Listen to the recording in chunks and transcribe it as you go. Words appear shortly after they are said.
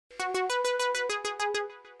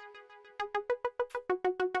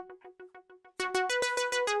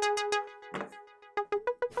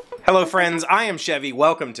Hello friends, I am Chevy.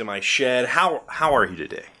 Welcome to my shed. How are you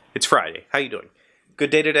today? It's Friday. How you doing?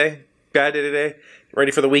 Good day today? Bad day today?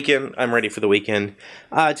 Ready for the weekend? I'm ready for the weekend.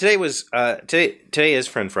 Today is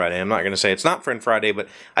Friend Friday. I'm not going to say it's not Friend Friday, but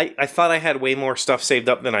I thought I had way more stuff saved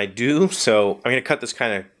up than I do, so I'm going to cut this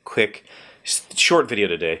kind of quick, short video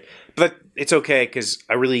today. But it's okay, because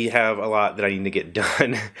I really have a lot that I need to get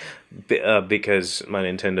done because my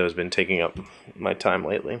Nintendo has been taking up my time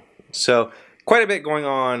lately. So, quite a bit going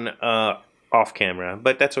on off camera,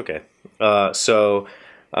 but that's okay. So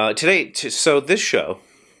this show...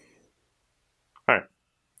 Alright,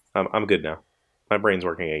 I'm good now. My brain's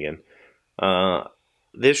working again.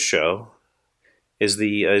 This show is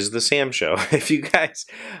the Sam show. If you guys...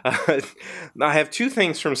 I have two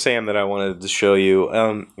things from Sam that I wanted to show you,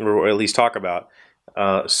 or at least talk about.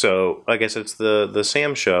 So I guess it's the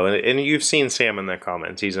Sam show, and you've seen Sam in the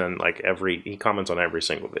comments. He's on he comments on every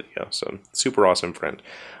single video. So super awesome friend.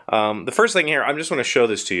 The first thing here, I just want to show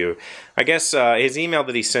this to you. I guess his email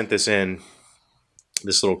that he sent this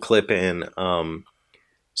little clip in,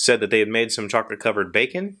 said that they had made some chocolate covered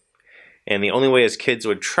bacon, and the only way his kids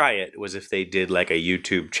would try it was if they did like a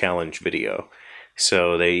YouTube challenge video.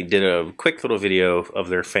 So they did a quick little video of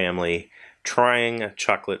their family trying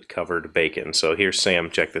chocolate-covered bacon. So here's Sam.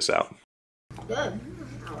 Check this out. Good.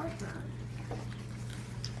 I like that.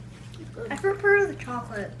 I prefer the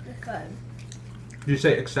chocolate. It's good. Did you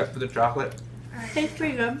say except for the chocolate? Tastes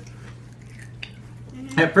pretty good.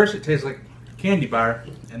 At first it tastes like candy bar,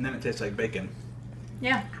 and then it tastes like bacon.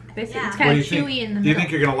 Yeah, basically. Yeah. It's kind of What do you chewy think? in the Do you middle.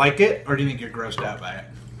 think you're going to like it, or do you think you're grossed out by it?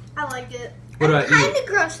 I like it. What I'm about you? kind of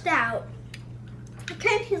grossed out. It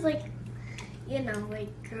kind of tastes like, you know, like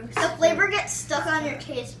gross. The flavor gets stuck on your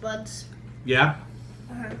taste buds. Yeah?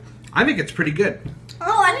 Uh-huh. I think it's pretty good.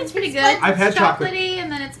 Oh, I think It's pretty good. I've had It's chocolate. chocolatey,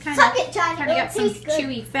 and then it's kind Suck of it, Johnny. got some Tastes good.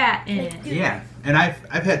 chewy fat in it. Yeah, and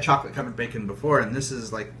I've had chocolate covered bacon before, and this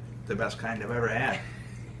is like the best kind I've ever had.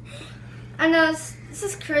 I know, this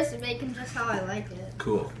is crisp bacon just how I like it.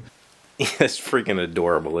 Cool. It's freaking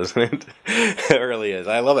adorable, isn't it? It really is.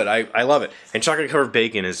 I love it. I love it. And chocolate covered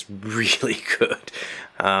bacon is really good.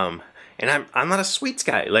 And I'm not a sweets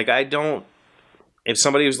guy. Like, I don't... If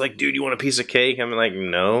somebody was like, dude, you want a piece of cake? I'm like,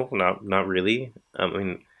 no, not really. I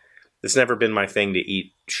mean, it's never been my thing to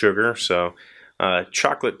eat sugar. So,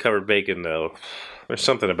 chocolate covered bacon, though, there's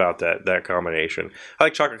something about that combination. I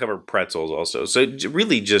like chocolate covered pretzels also. So,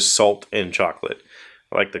 really just salt and chocolate.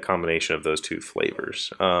 I like the combination of those two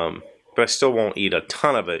flavors. But I still won't eat a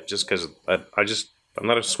ton of it just because I'm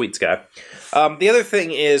not a sweets guy. The other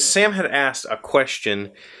thing is, Sam had asked a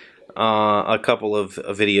question a couple of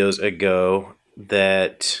videos ago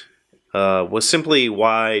that was simply,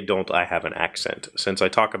 why don't I have an accent? Since I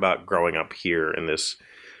talk about growing up here in this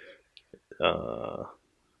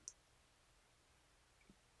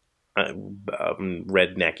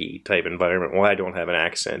rednecky type environment, why I don't have an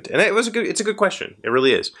accent. And it's a good question. It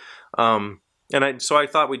really is. So I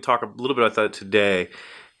thought we'd talk a little bit about that today.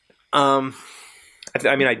 I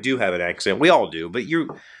mean, I do have an accent. We all do, but you're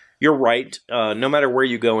right. No matter where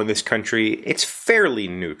you go in this country, it's fairly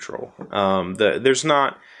neutral.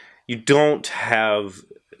 You don't have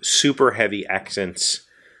super heavy accents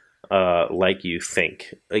like you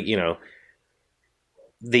think. You know,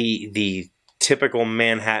 the typical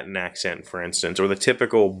Manhattan accent, for instance, or the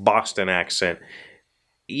typical Boston accent.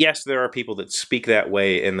 Yes, there are people that speak that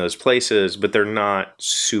way in those places, but they're not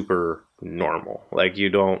super normal. Like, you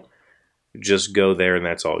don't just go there and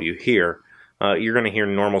that's all you hear. You're going to hear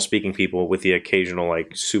normal speaking people with the occasional,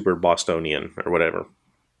 like, super Bostonian or whatever.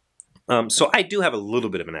 So I do have a little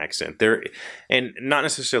bit of an accent there, and not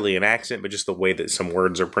necessarily an accent, but just the way that some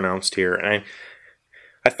words are pronounced here. And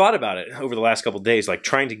I thought about it over the last couple of days, like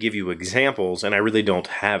trying to give you examples, and I really don't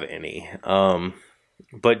have any.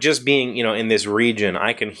 But just being, you know, in this region,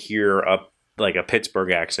 I can hear a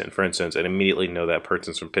Pittsburgh accent, for instance, and immediately know that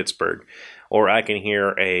person's from Pittsburgh. Or I can hear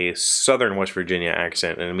a southern West Virginia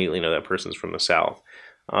accent and immediately know that person's from the South.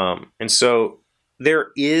 And so there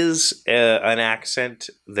is an accent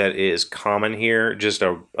that is common here, just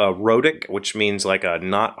a rhotic, which means like a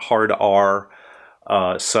not hard R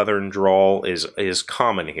southern drawl is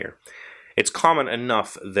common here. It's common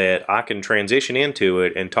enough that I can transition into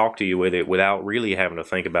it and talk to you with it without really having to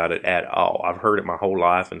think about it at all. I've heard it my whole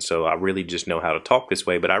life, and so I really just know how to talk this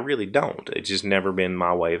way, but I really don't. It's just never been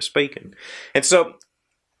my way of speaking. And so,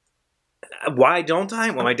 why don't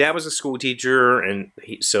I? Well, my dad was a school teacher, and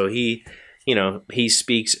he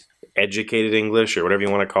speaks educated English, or whatever you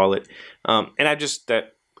want to call it. And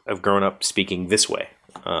I've grown up speaking this way.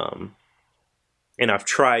 And I've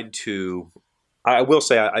tried to, I will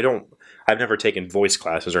say I've never taken voice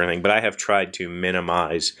classes or anything, but I have tried to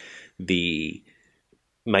minimize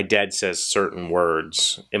my dad says certain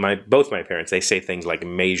words, and both my parents, they say things like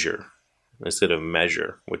measure instead of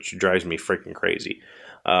measure, which drives me freaking crazy.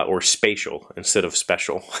 Or spatial instead of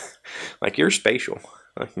special. Like, you're spatial.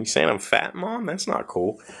 Like, you saying I'm fat, Mom? That's not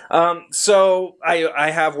cool. So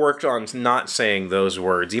I have worked on not saying those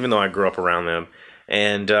words, even though I grew up around them.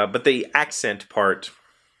 And but the accent part,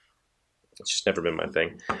 it's just never been my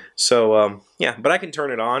thing. So yeah, but I can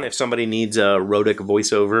turn it on. If somebody needs a Rodic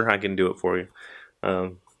voiceover, I can do it for you.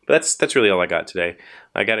 But that's really all I got today.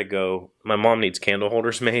 I gotta go. My mom needs candle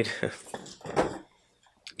holders made.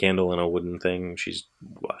 Candle in a wooden thing.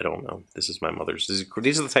 I don't know. This is my mother's. These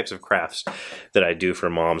are the types of crafts that I do for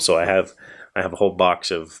Mom. So I have a whole box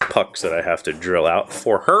of pucks that I have to drill out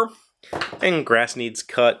for her. And grass needs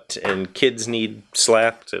cut, and kids need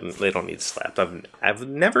slapped, and they don't need slapped. I've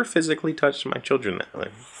never physically touched my children that way.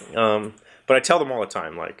 But I tell them all the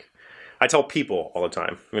time. Like, I tell people all the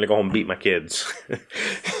time, I'm gonna go home and beat my kids.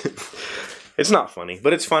 It's not funny,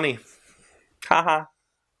 but it's funny. Haha.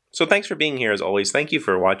 So thanks for being here as always. Thank you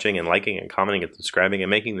for watching and liking and commenting and subscribing and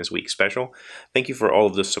making this week special. Thank you for all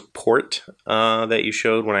of the support that you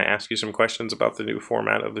showed when I asked you some questions about the new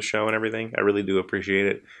format of the show and everything. I really do appreciate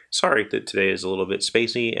it. Sorry that today is a little bit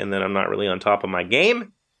spacey and that I'm not really on top of my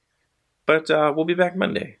game. But we'll be back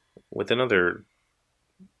Monday with another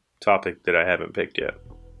topic that I haven't picked yet.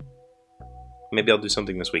 Maybe I'll do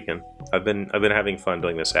something this weekend. I've been having fun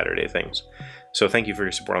doing the Saturday things. So thank you for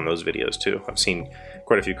your support on those videos too. I've seen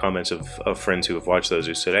quite a few comments of friends who have watched those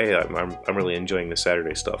who said, hey, I'm really enjoying the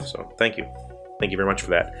Saturday stuff. So thank you. Thank you very much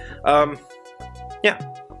for that. Yeah,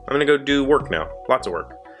 I'm gonna go do work now. Lots of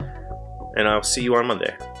work. And I'll see you on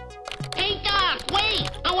Monday. Hey Doc, wait!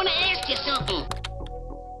 I wanna ask you something.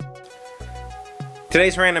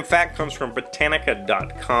 Today's random fact comes from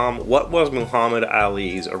Britannica.com. What was Muhammad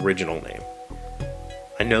Ali's original name?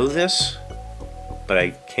 I know this, but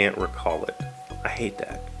I can't recall it. I hate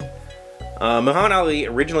that. Muhammad Ali,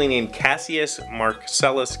 originally named Cassius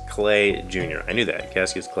Marcellus Clay Jr. I knew that,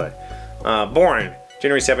 Cassius Clay. Born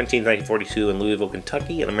January 17, 1942 in Louisville,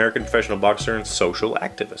 Kentucky, an American professional boxer and social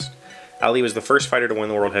activist. Ali was the first fighter to win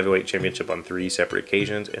the World Heavyweight Championship on 3 separate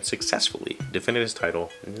occasions and successfully defended his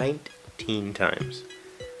title 19 times.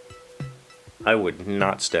 I would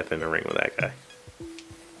not step in the ring with that guy.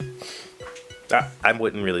 I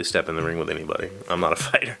wouldn't really step in the ring with anybody. I'm not a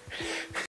fighter.